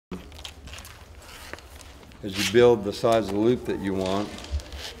as you build the size of the loop that you want,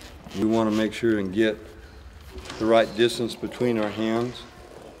 we want to make sure and get the right distance between our hands,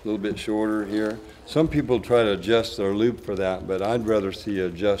 a little bit shorter here. Some people try to adjust their loop for that, but I'd rather see you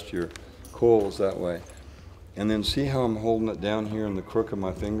adjust your coils that way. And then see how I'm holding it down here in the crook of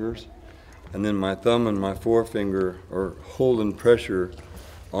my fingers? And then my thumb and my forefinger are holding pressure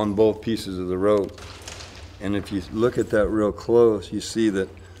on both pieces of the rope. And if you look at that real close, you see that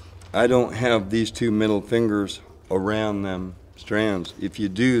I don't have these two middle fingers around them strands. If you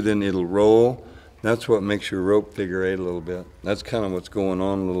do, then it'll roll. That's what makes your rope figure eight a little bit. That's kind of what's going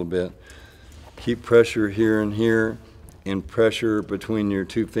on a little bit. Keep pressure here and here, and pressure between your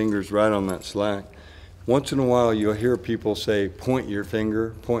two fingers right on that slack. Once in a while you'll hear people say, point your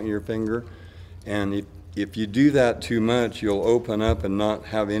finger, point your finger. And if you do that too much, you'll open up and not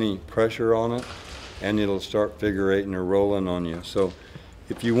have any pressure on it, and it'll start figure eighting or rolling on you. So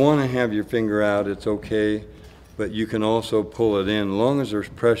if you want to have your finger out, it's okay, but you can also pull it in. As long as there's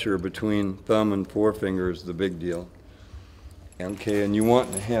pressure between thumb and forefinger is the big deal. Okay, and you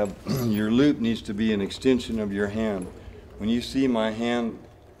want to have, your loop needs to be an extension of your hand. When you see my hand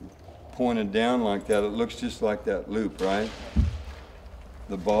pointed down like that, it looks just like that loop, right?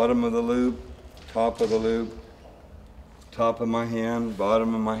 The bottom of the loop, top of the loop, top of my hand,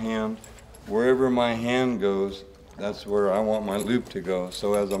 bottom of my hand. Wherever my hand goes, that's where I want my loop to go.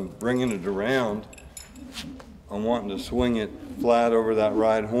 So as I'm bringing it around, I'm wanting to swing it flat over that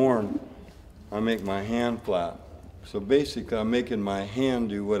right horn. I make my hand flat. So basically I'm making my hand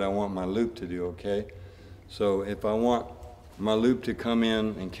do what I want my loop to do, okay? So if I want my loop to come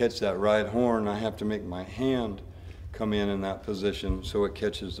in and catch that right horn, I have to make my hand come in that position so it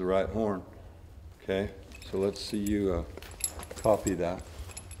catches the right horn. Okay, so let's see you copy that.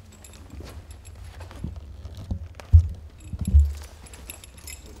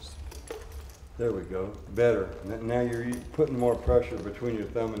 There we go, better. Now you're putting more pressure between your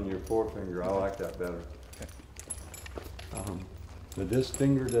thumb and your forefinger. I like that better. But this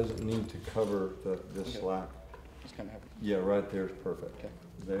finger doesn't need to cover this slack. Just kind of have it. Yeah, right there is perfect. Okay.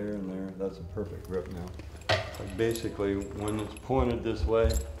 There and there, that's a perfect grip now. Like basically, when it's pointed this way,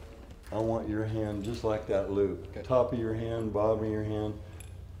 I want your hand just like that loop. Okay. Top of your hand, bottom of your hand.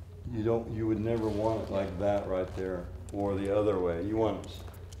 You would never want it like that right there, or the other way. You want it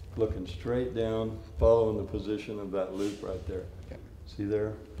looking straight down, following the position of that loop right there. Okay. See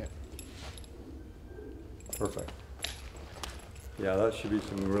there? Okay. Perfect. Yeah, that should be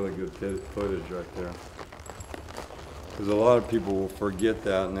some really good footage right there. Because a lot of people will forget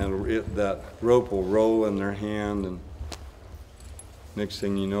that, and that rope will roll in their hand, and next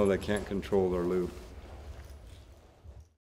thing you know, they can't control their loop.